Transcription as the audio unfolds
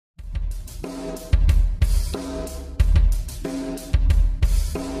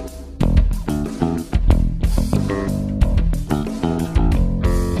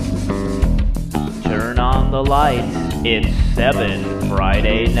the lights. It's 7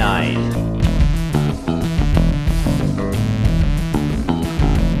 Friday night.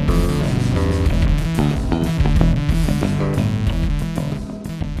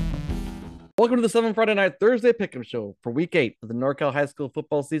 Welcome to the 7 Friday Night Thursday Pick'em Show for Week 8 of the NorCal High School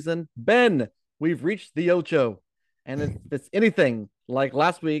football season. Ben, we've reached the Ocho, and if it's anything like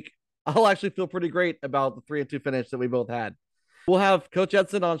last week, I'll actually feel pretty great about the 3-2 finish that we both had. We'll have Coach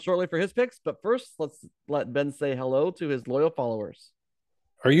Edson on shortly for his picks, but first, let's let Ben say hello to his loyal followers.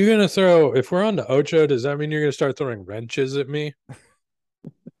 Are you going to throw, if we're on the Ocho, does that mean you're going to start throwing wrenches at me?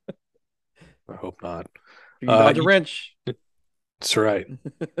 I hope not. You can dodge a wrench. That's right.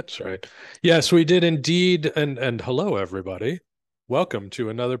 That's right. Yes, we did indeed. And hello, everybody. Welcome to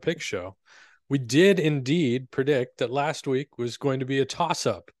another pick show. We did indeed predict that last week was going to be a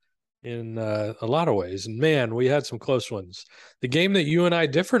toss-up in a lot of ways. And man, we had some close ones. The game that you and I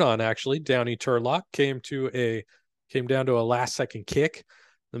differed on, actually, Downey Turlock, came down to a last-second kick.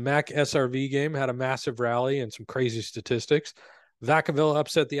 The MAC SRV game had a massive rally and some crazy statistics. Vacaville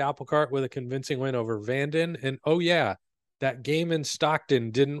upset the apple cart with a convincing win over Vanden. And oh yeah, that game in Stockton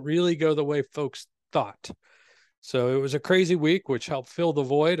didn't really go the way folks thought. So it was a crazy week, which helped fill the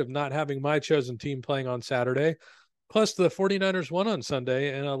void of not having my chosen team playing on Saturday. Plus, the 49ers won on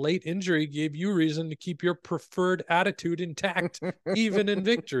Sunday, and a late injury gave you reason to keep your preferred attitude intact, even in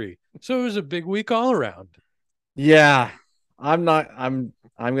victory. So it was a big week all around. Yeah, I'm going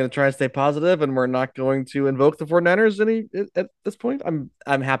to try to stay positive, and we're not going to invoke the 49ers at this point.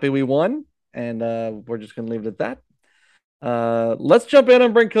 I'm happy we won, and we're just going to leave it at that. Let's jump in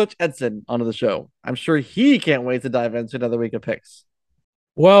and bring Coach Edson onto the show. I'm sure he can't wait to dive into another week of picks.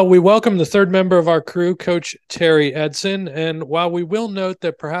 Well, we welcome the third member of our crew, Coach Terry Edson. And while we will note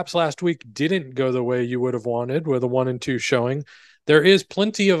that perhaps last week didn't go the way you would have wanted with a 1-2 showing, there is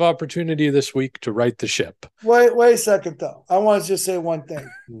plenty of opportunity this week to right the ship. Wait a second, though. I want to just say one thing.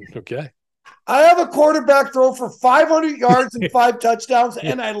 Okay. I have a quarterback throw for 500 yards and 5 touchdowns,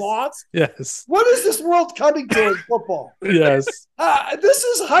 and I lost? Yes. What is this world coming to in football? Yes. This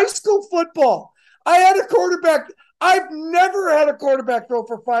is high school football. I had a quarterback. I've never had a quarterback throw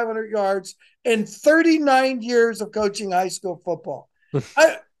for 500 yards in 39 years of coaching high school football.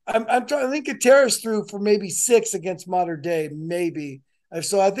 I'm trying to think Gutierrez threw for maybe 6 against Modern Day, maybe.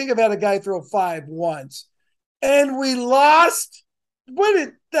 So I think I've had a guy throw 5 once. And we lost.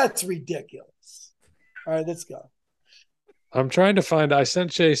 That's ridiculous. All right, let's go. I'm trying to find, I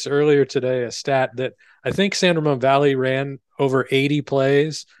sent Chase earlier today a stat that I think San Ramon Valley ran over 80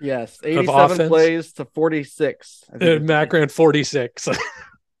 plays. Yes, 87 plays to 46. Mac ran 46.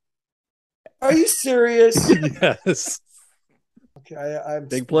 Are you serious? Yes. Okay, I'm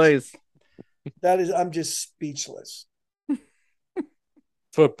big plays. I'm just speechless.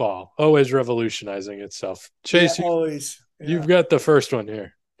 Football, always revolutionizing itself. Chase, yeah, always. Yeah. You've got the first one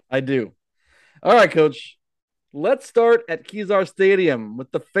here. I do. All right, Coach. Let's start at Kezar Stadium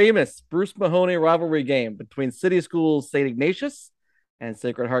with the famous Bruce Mahoney rivalry game between City Schools St. Ignatius and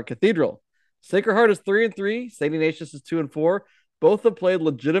Sacred Heart Cathedral. Sacred Heart is 3-3. St. Ignatius is 2-4. Both have played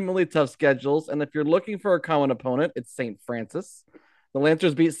legitimately tough schedules, and if you're looking for a common opponent, it's St. Francis. The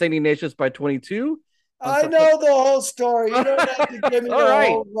Lancers beat St. Ignatius by 22. I know the whole story. You don't have to give me the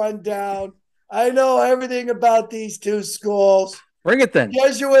whole rundown. I know everything about these two schools. Bring it then.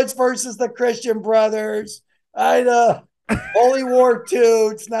 Jesuits versus the Christian Brothers. I know. Holy War II.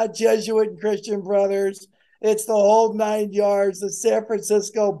 It's not Jesuit and Christian Brothers. It's the whole 9 yards, the San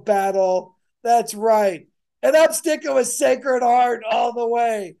Francisco battle. That's right. And I'm sticking with Sacred Heart all the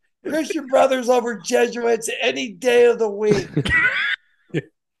way. Christian Brothers over Jesuits any day of the week.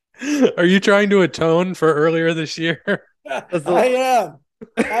 Are you trying to atone for earlier this year? I am.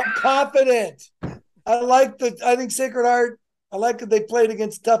 I'm confident. I think Sacred Heart, I like that they played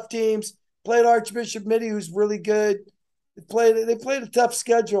against tough teams. Played Archbishop Mitty, who's really good. They played a tough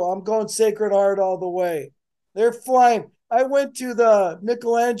schedule. I'm going Sacred Heart all the way. They're flying. I went to the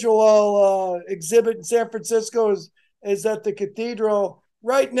Michelangelo exhibit in San Francisco. Is at the cathedral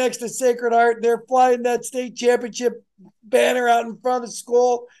right next to Sacred Heart. They're flying that state championship banner out in front of the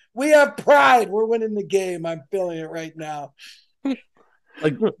school. We have pride. We're winning the game. I'm feeling it right now.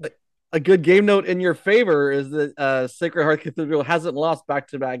 A good game note in your favor is that Sacred Heart Cathedral hasn't lost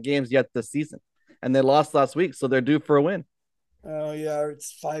back-to-back games yet this season, and they lost last week, so they're due for a win. Oh, yeah,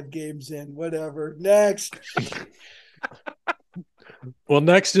 it's 5 games in. Whatever. Next. Well,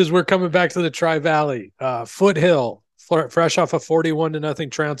 next is we're coming back to the Tri-Valley. Foothill, fresh off a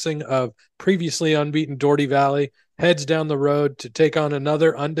 41-0 trouncing of previously unbeaten Doherty Valley, heads down the road to take on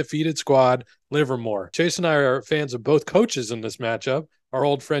another undefeated squad, Livermore. Chase and I are fans of both coaches in this matchup. our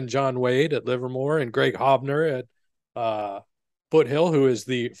old friend John Wade at Livermore and Greg Hobner at Foothill, who is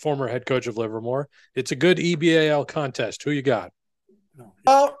the former head coach of Livermore. It's a good EBAL contest. Who you got?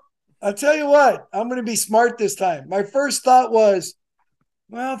 Well, I'll tell you what, I'm going to be smart this time. My first thought was,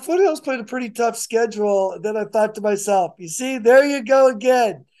 well, Foothill's played a pretty tough schedule. Then I thought to myself, you see, there you go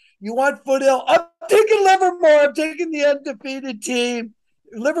again. You want Foothill? I'm taking Livermore. I'm taking the undefeated team.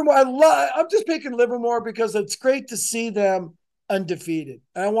 Livermore, I'm just picking Livermore because it's great to see them undefeated.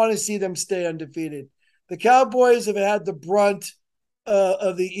 I want to see them stay undefeated. The Cowboys have had the brunt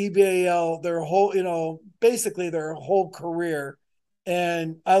of the EBAL their whole, basically their whole career.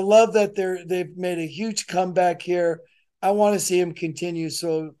 And I love that they've made a huge comeback here. I want to see him continue.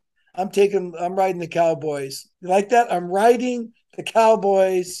 So I'm riding the Cowboys. You like that? I'm riding the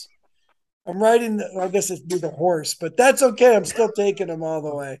Cowboys. I guess it'd be the horse, but that's okay. I'm still taking them all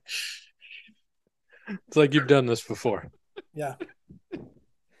the way. It's like you've done this before. Yeah.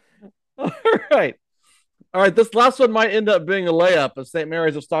 All right. This last one might end up being a layup if St.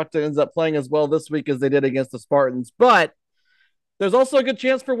 Mary's of Stockton ends up playing as well this week as they did against the Spartans. But there's also a good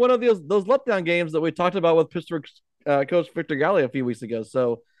chance for one of those letdown games that we talked about with Pittsburgh coach Victor Galley a few weeks ago.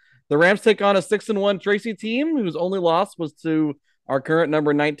 So the Rams take on a 6-1 Tracy team whose only loss was to our current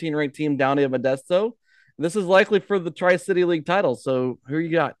number 19 ranked team, Downey of Modesto. This is likely for the Tri-City League title. So who you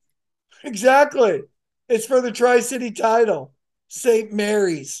got? Exactly. It's for the Tri-City title. St.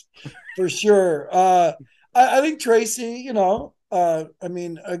 Mary's, for sure. I think Tracy,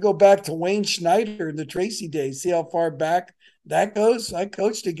 I go back to Wayne Schneider in the Tracy days. See how far back that goes? I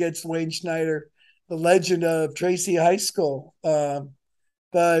coached against Wayne Schneider, the legend of Tracy High School. No,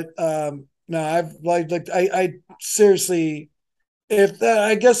 I've I seriously,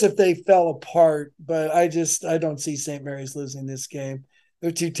 I guess if they fell apart, but I don't see St. Mary's losing this game.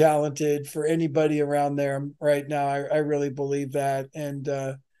 They're too talented for anybody around there right now. I really believe that. And,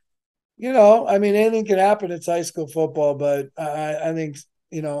 anything can happen. It's high school football, but I think,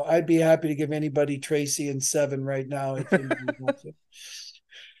 I'd be happy to give anybody Tracy and 7 right now. If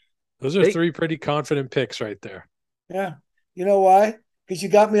Those are 3 pretty confident picks right there. Yeah. You know why? Because you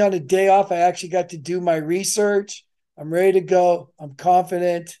got me on a day off. I actually got to do my research. I'm ready to go. I'm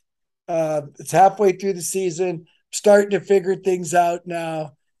confident. It's halfway through the season. Starting to figure things out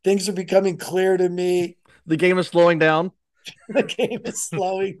now. Things are becoming clear to me. The game is slowing down. The game is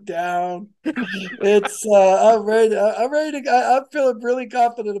slowing down. It's I'm ready. I'm feeling really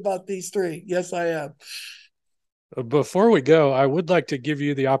confident about these 3. Yes, I am. Before we go, I would like to give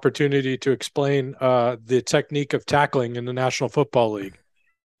you the opportunity to explain the technique of tackling in the National Football League.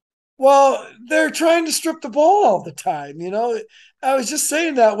 Well, they're trying to strip the ball all the time. I was just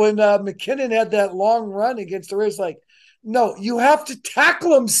saying that when McKinnon had that long run against the Rays, no, you have to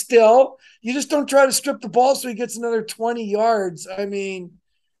tackle him still. You just don't try to strip the ball so he gets another 20 yards. I mean,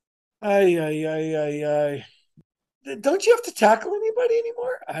 don't you have to tackle anybody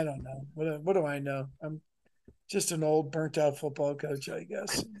anymore? I don't know. What do I know? I'm just an old burnt out football coach, I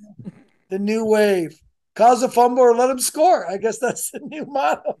guess. The new wave. Cause a fumble or let him score. I guess that's the new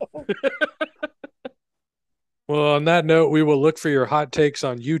motto. Well, on that note, we will look for your hot takes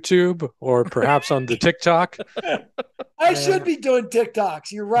on YouTube or perhaps on the TikTok. I should be doing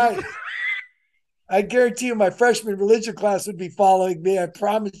TikToks. You're right. I guarantee you my freshman religion class would be following me. I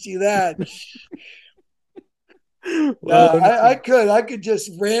promise you that. Well, I could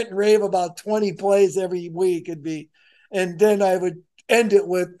just rant and rave about 20 plays every week and then I would end it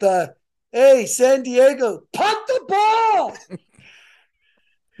with, hey, San Diego, punt the ball.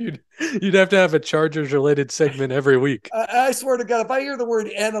 You'd have to have a Chargers related segment every week. I swear to God, if I hear the word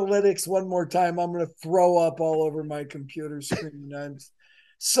analytics one more time, I'm going to throw up all over my computer screen. I'm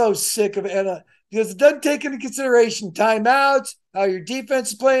so sick of it because it doesn't take into consideration timeouts, how your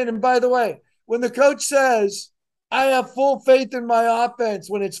defense is playing. And by the way, when the coach says, I have full faith in my offense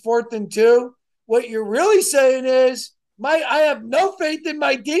when it's 4th and 2, what you're really saying is, I have no faith in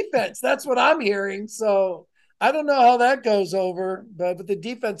my defense. That's what I'm hearing. So I don't know how that goes over, but the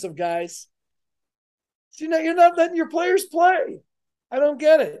defensive guys, you're not letting your players play. I don't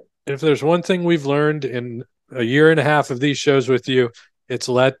get it. If there's one thing we've learned in a year and a half of these shows with you, it's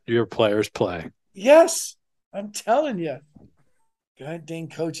let your players play. Yes, I'm telling you. God dang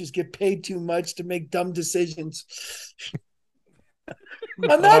coaches get paid too much to make dumb decisions.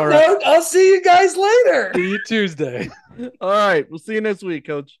 On that note, I'll see you guys later. See you Tuesday. All right. We'll see you next week,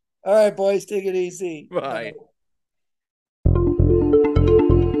 Coach. All right, boys. Take it easy. Bye.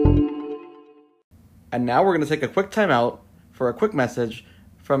 And now we're going to take a quick timeout for a quick message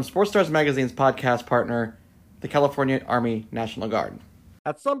from Sports Stars Magazine's podcast partner, the California Army National Guard.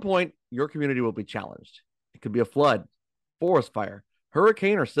 At some point, your community will be challenged. It could be a flood, forest fire,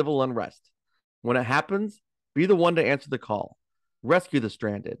 hurricane, or civil unrest. When it happens, be the one to answer the call. Rescue the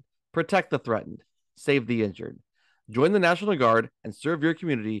stranded, protect the threatened, save the injured. Join the National Guard and serve your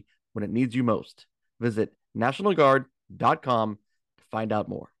community when it needs you most. Visit nationalguard.com to find out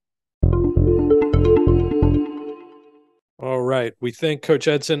more. All right. We thank Coach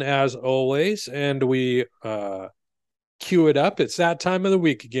Edson as always, and we cue it up. It's that time of the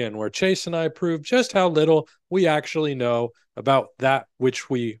week again where Chase and I prove just how little we actually know about that which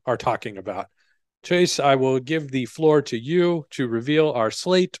we are talking about. Chase, I will give the floor to you to reveal our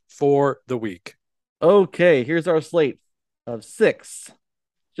slate for the week. Okay, here's our slate of 6.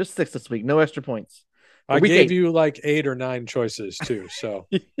 Just 6 this week. No extra points. I gave you like 8 or 9 choices too, so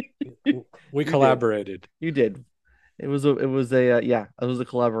we collaborated. You did. It was a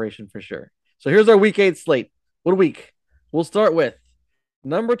collaboration for sure. So here's our week 8 slate. What a week. We'll start with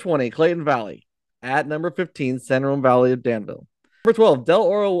number 20, Clayton Valley, at number 15, San Ramon Valley of Danville. Number 12, Del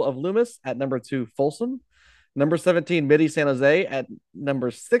Oro of Loomis at number 2, Folsom. Number 17, Midi San Jose at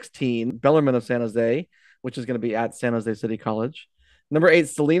number 16, Bellarmine of San Jose, which is going to be at San Jose City College. Number 8,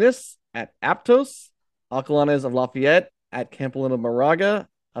 Salinas at Aptos. Alcalanes of Lafayette at Campolino Moraga,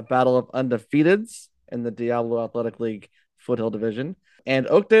 a battle of undefeateds in the Diablo Athletic League Foothill Division. And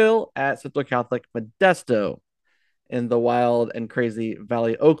Oakdale at Central Catholic Modesto in the wild and crazy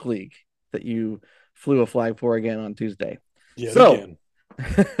Valley Oak League that you flew a flag for again on Tuesday. Again.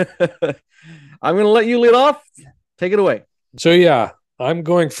 I'm going to let you lead off. Take it away. So, yeah, I'm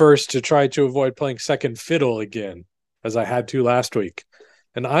going first to try to avoid playing second fiddle again, as I had to last week.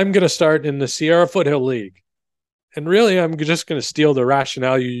 And I'm going to start in the Sierra Foothill League. And really, I'm just going to steal the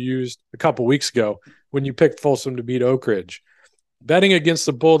rationale you used a couple weeks ago when you picked Folsom to beat Oak Ridge. Betting against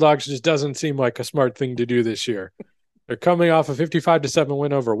the Bulldogs just doesn't seem like a smart thing to do this year. They're coming off a 55-7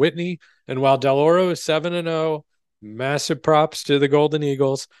 win over Whitney. And while Del Oro is 7-0, massive props to the Golden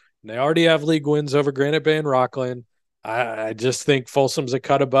Eagles. And they already have league wins over Granite Bay and Rockland. I just think Folsom's a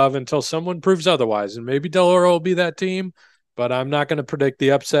cut above until someone proves otherwise. And maybe Del Oro will be that team, but I'm not going to predict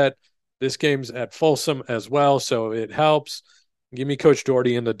the upset. This game's at Folsom as well, so it helps. Give me Coach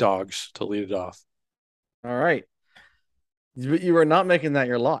Doherty and the Dogs to lead it off. All right. You are not making that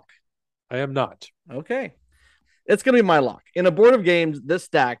your lock. I am not. Okay. It's going to be my lock. In a board of games this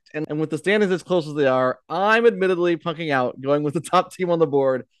stacked, and with the standings as close as they are, I'm admittedly punking out, going with the top team on the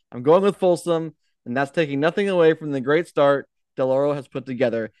board. I'm going with Folsom, and that's taking nothing away from the great start Del Oro has put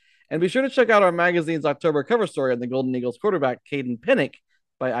together. And be sure to check out our magazine's October cover story on the Golden Eagles quarterback, Caden Pinnick,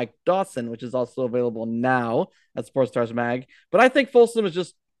 by Ike Dawson, which is also available now at Sports Stars Mag. But I think Folsom is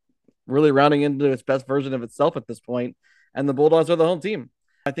just really rounding into its best version of itself at this point, and the Bulldogs are the home team.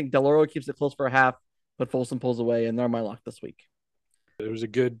 I think Del Oro keeps it close for a half, but Folsom pulls away, and they're my lock this week. It was a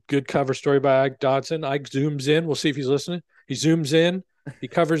good cover story by Ike Dodson. Ike zooms in. We'll see if he's listening. He zooms in. He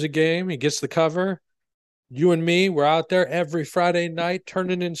covers a game. He gets the cover. You and me, we're out there every Friday night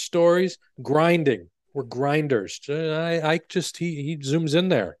turning in stories, grinding. We're grinders. Ike just he zooms in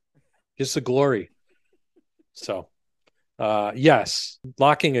there, gets the glory. So, yes,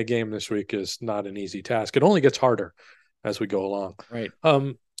 locking a game this week is not an easy task. It only gets harder as we go along. Right.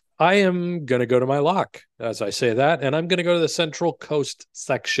 I am going to go to my lock as I say that, and I'm going to go to the Central Coast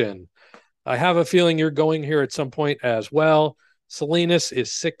section. I have a feeling you're going here at some point as well. Salinas is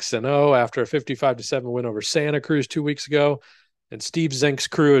 6-0 after a 55-7 win over Santa Cruz 2 weeks ago. And Steve Zenk's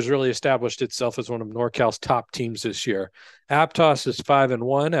crew has really established itself as one of NorCal's top teams this year. Aptos is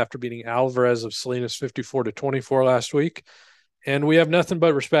 5-1 after beating Alvarez of Salinas 54-24 last week. And we have nothing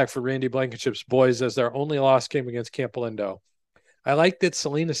but respect for Randy Blankenship's boys as their only loss came against Camp Lindo. I like that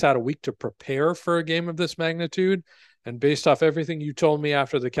Salinas had a week to prepare for a game of this magnitude. And based off everything you told me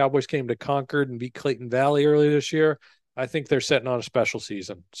after the Cowboys came to Concord and beat Clayton Valley earlier this year, I think they're setting on a special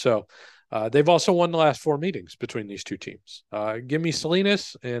season. So they've also won the last 4 meetings between these two teams. Give me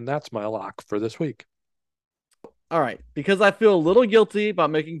Salinas, and that's my lock for this week. All right. Because I feel a little guilty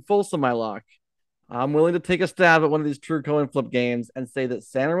about making Folsom my lock, I'm willing to take a stab at one of these true coin flip games and say that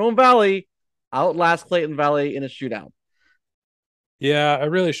San Ramon Valley outlasts Clayton Valley in a shootout. Yeah, I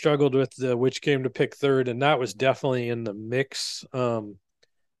really struggled with which game to pick third, and that was definitely in the mix.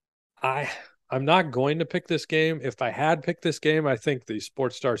 I'm not going to pick this game. If I had picked this game, I think the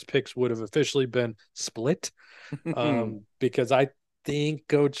Sports Stars picks would have officially been split because I think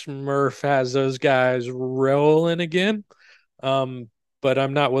Coach Murph has those guys rolling again. But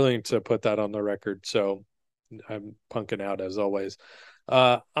I'm not willing to put that on the record, so I'm punking out as always.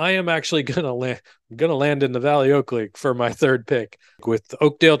 I am actually gonna land in the Valley Oak League for my third pick, with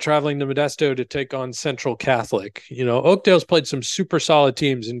Oakdale traveling to Modesto to take on Central Catholic. You know, Oakdale's played some super solid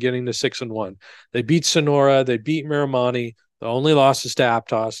teams in getting to 6-1. They beat Sonora, they beat Miramani, The only loss is to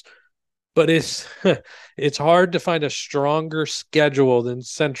Aptos, but it's it's hard to find a stronger schedule than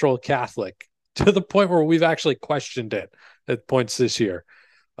Central Catholic, to the point where we've actually questioned it at points this year.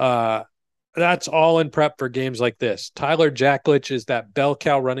 That's all in prep for games like this. Tyler Jacklich is that bell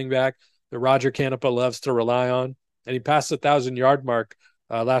cow running back that Roger Canepa loves to rely on, and he passed the 1,000-yard mark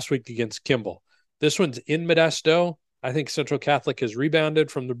last week against Kimball. This one's in Modesto. I think Central Catholic has rebounded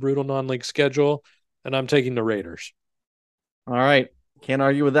from the brutal non-league schedule, and I'm taking the Raiders. All right. Can't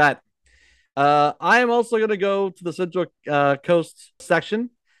argue with that. I am also going to go to the Central Coast section,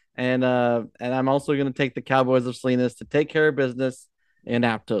 and I'm also going to take the Cowboys of Salinas to take care of business in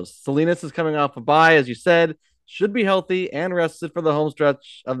Aptos. Salinas is coming off a bye, as you said, should be healthy and rested for the home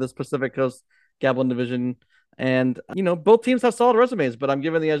stretch of this Pacific Coast Gavilan Division. And, both teams have solid resumes, but I'm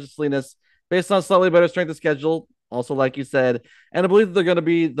giving the edge to Salinas based on slightly better strength of schedule. Also, like you said, and I believe that they're going to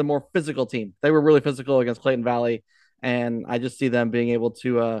be the more physical team. They were really physical against Clayton Valley, and I just see them being able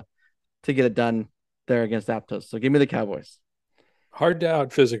to get it done there against Aptos. So give me the Cowboys. Hard to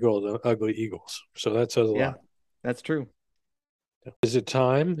out physical the ugly Eagles. So that says a lot. That's true. Is it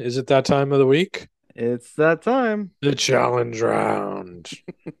time? Is it that time of the week? It's that time. The challenge round.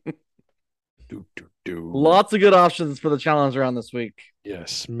 Lots of good options for the challenge round this week.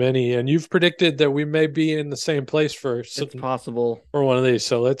 Yes, many. And you've predicted that we may be in the same place It's possible for one of these.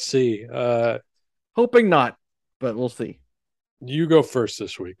 So let's see. Hoping not, but we'll see. You go first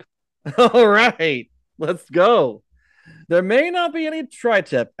this week. All right, let's go. There may not be any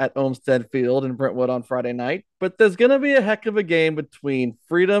tri-tip at Olmsted Field in Brentwood on Friday night, but there's going to be a heck of a game between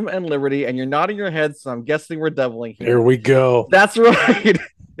Freedom and Liberty, and you're nodding your head, so I'm guessing we're doubling here. Here we go. That's right.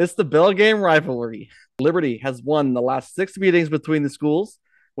 It's the Bell Game rivalry. Liberty has won the last 6 meetings between the schools,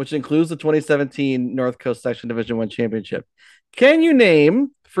 which includes the 2017 North Coast Section Division I championship. Can you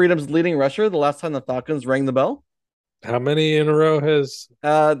name Freedom's leading rusher the last time the Falcons rang the bell? How many in a row has...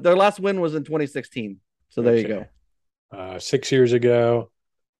 Their last win was in 2016, so there you go. 6 years ago.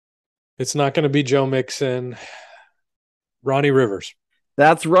 It's not going to be Joe Mixon. Ronnie Rivers.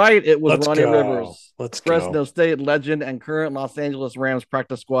 That's right. It was Ronnie Rivers. Fresno State legend and current Los Angeles Rams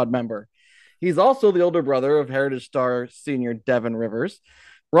practice squad member. He's also the older brother of Heritage Star senior Devin Rivers.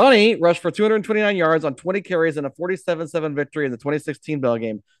 Ronnie rushed for 229 yards on 20 carries and a 47-7 victory in the 2016 Bell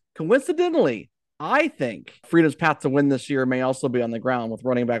Game. Coincidentally, I think Freedom's path to win this year may also be on the ground with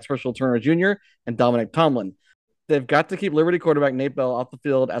running backs Herschel Turner Jr. and Dominic Tomlin. They've got to keep Liberty quarterback Nate Bell off the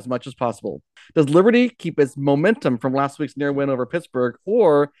field as much as possible. Does Liberty keep its momentum from last week's near win over Pittsburgh,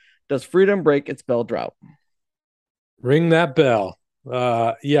 or does Freedom break its bell drought? Ring that bell.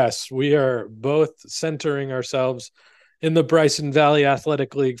 Yes, we are both centering ourselves in the Bryson Valley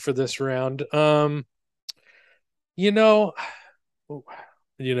Athletic League for this round. I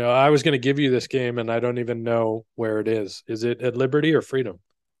was going to give you this game, and I don't even know where it is. Is it at Liberty or Freedom?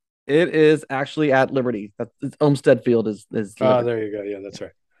 It is actually at Liberty. That's Olmsted Field is Oh, there you go. Yeah, that's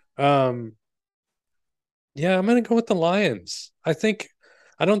right. I'm going to go with the Lions. I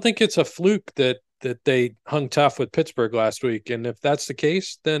don't think it's a fluke that they hung tough with Pittsburgh last week. And if that's the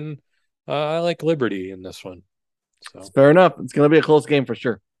case, then I like Liberty in this one. So fair enough. It's going to be a close game for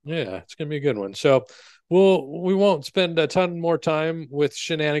sure. Yeah, it's going to be a good one. So we won't spend a ton more time with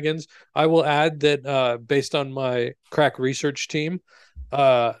shenanigans. I will add that based on my crack research team,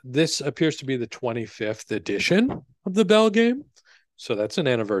 this appears to be the 25th edition of the Bell Game. So that's an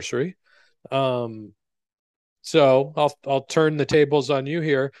anniversary. So I'll turn the tables on you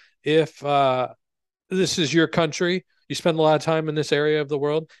here. If this is your country, you spend a lot of time in this area of the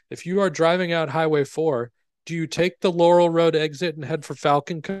world. If you are driving out Highway 4, do you take the Laurel Road exit and head for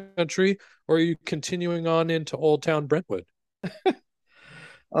Falcon Country, or are you continuing on into Old Town Brentwood?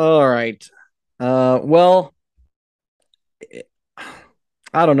 All right. Well,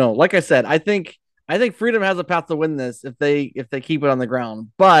 I don't know. Like I said, I think Freedom has a path to win this if they keep it on the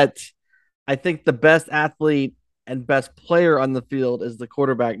ground. But I think the best athlete and best player on the field is the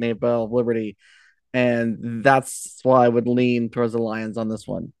quarterback, Nate Bell of Liberty. And that's why I would lean towards the Lions on this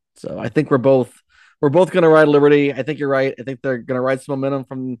one. So I think we're both going to ride Liberty. I think you're right. I think they're going to ride some momentum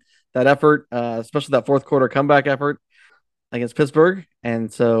from that effort, especially that fourth quarter comeback effort against Pittsburgh.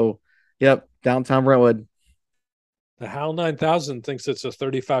 And so, yep, downtown Brentwood. The HAL 9000 thinks it's a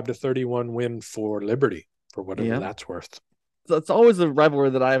 35-31 win for Liberty, for whatever that's worth. So it's always a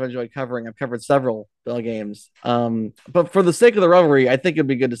rivalry that I've enjoyed covering. I've covered several Bell games. But for the sake of the rivalry, I think it'd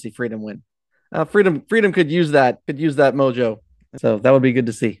be good to see Freedom win. Freedom could use that mojo. So that would be good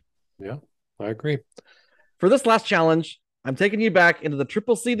to see. Yeah, I agree. For this last challenge, I'm taking you back into the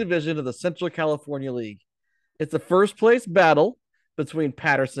Triple C division of the Central California League. It's a first place battle between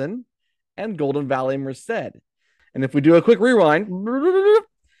Patterson and Golden Valley Merced. And if we do a quick rewind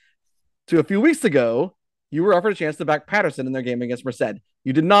to a few weeks ago, you were offered a chance to back Patterson in their game against Merced.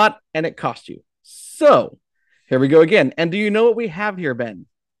 You did not, and it cost you. So here we go again. And do you know what we have here, Ben?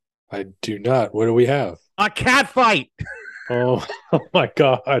 I do not. What do we have? A cat fight. Oh my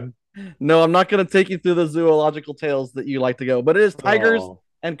God. No, I'm not going to take you through the zoological tales that you like to go, but it is Tigers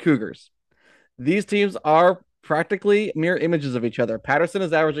and Cougars. These teams are practically mirror images of each other. Patterson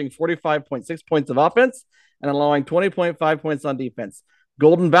is averaging 45.6 points of offense and allowing 20.5 points on defense.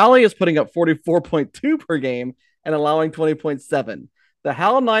 Golden Valley is putting up 44.2 per game and allowing 20.7. The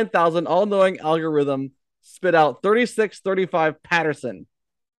HAL 9000 all-knowing algorithm spit out 36-35 Patterson.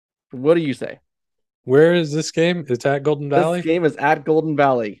 What do you say? Where is this game? It's at Golden Valley? This game is at Golden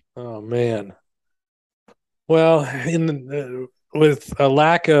Valley. Oh, man. Well, with a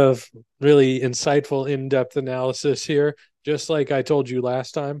lack of really insightful, in-depth analysis here, just like I told you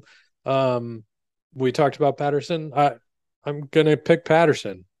last time, we talked about Patterson. I'm going to pick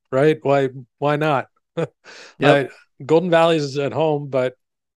Patterson, right? Why not? Yep. Golden Valley is at home, but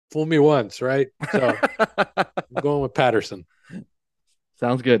fool me once, right? So I'm going with Patterson.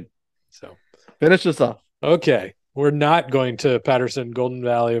 Sounds good. So finish this off. Okay. We're not going to Patterson, Golden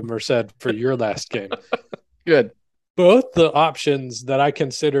Valley, or Merced for your last game. Good. Both the options that I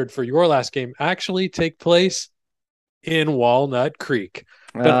considered for your last game actually take place in Walnut Creek.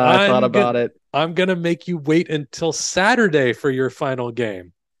 But I thought about it. I'm going to make you wait until Saturday for your final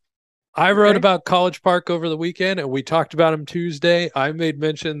game. I wrote about College Park over the weekend, and we talked about him Tuesday. I made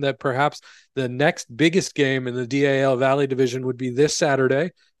mention that perhaps the next biggest game in the DAL Valley Division would be this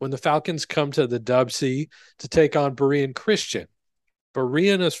Saturday when the Falcons come to the Dub C to take on Berean Christian.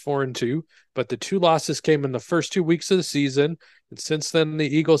 Berean is 4-2, but the 2 losses came in the first 2 weeks of the season, and since then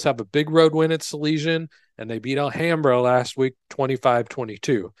the Eagles have a big road win at Salesian, and they beat Alhambra last week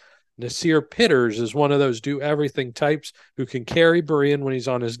 25-22. Nasir Pitters is one of those do-everything types who can carry Berean when he's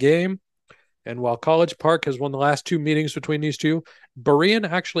on his game. And while College Park has won the last 2 meetings between these two, Berean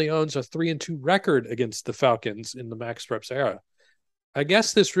actually owns a 3-2 record against the Falcons in the Max Preps era. I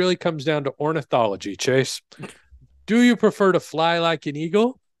guess this really comes down to ornithology, Chase. Do you prefer to fly like an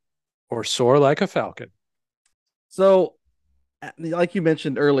eagle or soar like a falcon? So, like you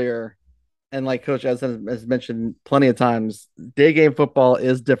mentioned earlier, and like Coach Edson has mentioned plenty of times, day game football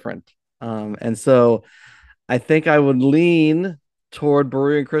is different. And so I think I would lean toward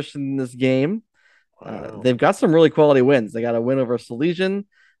Berean Christian in this game. They've got some really quality wins. They got a win over Salesian,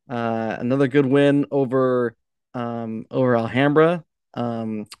 another good win over Alhambra,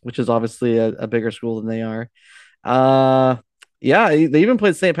 which is obviously a bigger school than they are. Yeah, they even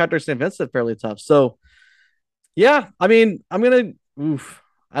played St. Patrick's St. Vincent fairly tough. So, yeah, I mean,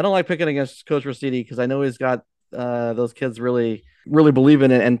 I don't like picking against Coach Rossetti because I know he's got those kids really, really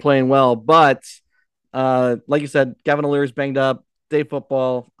believing it and playing well. But like you said, Gavin O'Leary's banged up. Day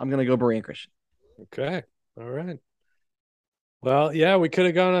football. I'm going to go Berean Christian. Okay. All right. Well, yeah, we could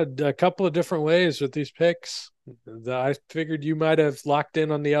have gone a couple of different ways with these picks. I figured you might have locked in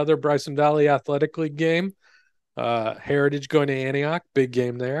on the other Bryson Valley Athletic League game. Heritage going to Antioch, big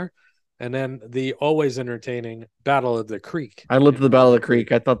game there. And then the always entertaining Battle of the Creek. I looked at the Battle of the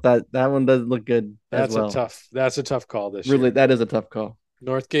Creek. I thought that one does look good. That's a tough call this year. Really, that is a tough call.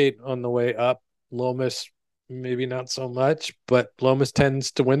 Northgate on the way up. Lomas, maybe not so much, but Lomas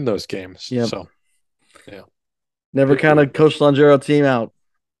tends to win those games. Yep. So, yeah. Never counted Coach Langero team out.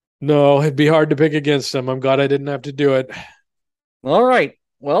 No, it'd be hard to pick against them. I'm glad I didn't have to do it. All right.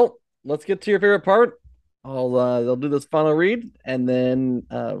 Well, let's get to your favorite part. They'll do this final read, and then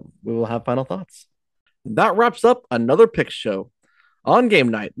we will have final thoughts. That wraps up another pick show. On game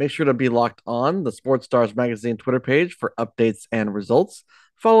night, make sure to be locked on the Sports Stars Magazine Twitter page for updates and results.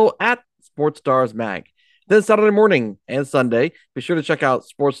 Follow at Sports Stars Mag. Then Saturday morning and Sunday, be sure to check out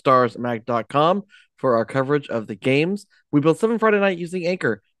sportsstarsmag.com for our coverage of the games. We built 7 Friday night using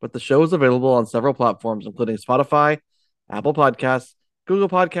Anchor, but the show is available on several platforms, including Spotify, Apple Podcasts, Google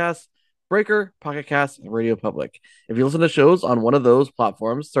Podcasts, Breaker, Pocket Casts, and Radio Public. If you listen to shows on one of those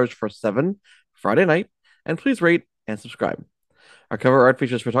platforms, search for 7 Friday Night, and please rate and subscribe. Our cover art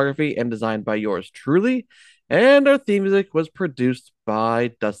features photography and design by yours truly, and our theme music was produced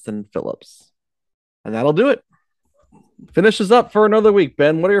by Dustin Phillips. And that'll do it. Finish us up for another week.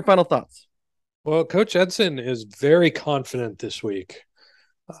 Ben, what are your final thoughts? Well, Coach Edson is very confident this week.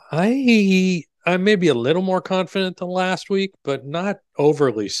 I may be a little more confident than last week, but not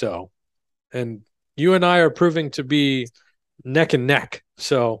overly so. And you and I are proving to be neck and neck.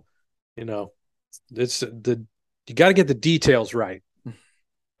 So, you got to get the details right.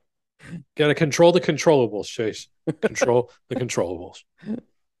 Got to control the controllables, Chase. Control the controllables.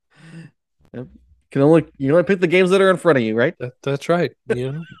 Yep. You only pick the games that are in front of you, right? That's right.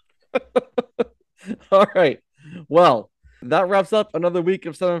 You know. All right. Well, that wraps up another week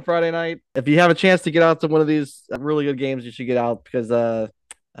of 7 Friday night. If you have a chance to get out to one of these really good games, you should get out because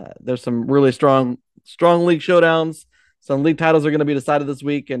there's some really strong league showdowns. Some league titles are going to be decided this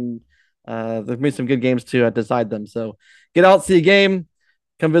week, and there's going to be some good games to decide them. So get out, see a game.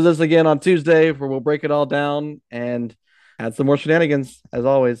 Come visit us again on Tuesday where we'll break it all down and add some more shenanigans, as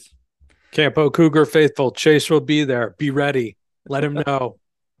always. Campo Cougar faithful, Chase will be there. Be ready. Let him know.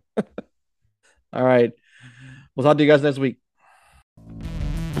 All right. We'll talk to you guys next week.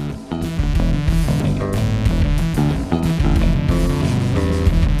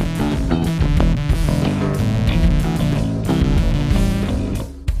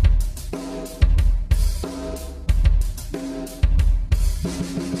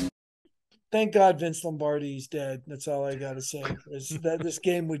 Thank God Vince Lombardi's dead. That's all I got to say. This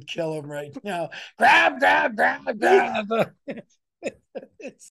game would kill him right now. Grab.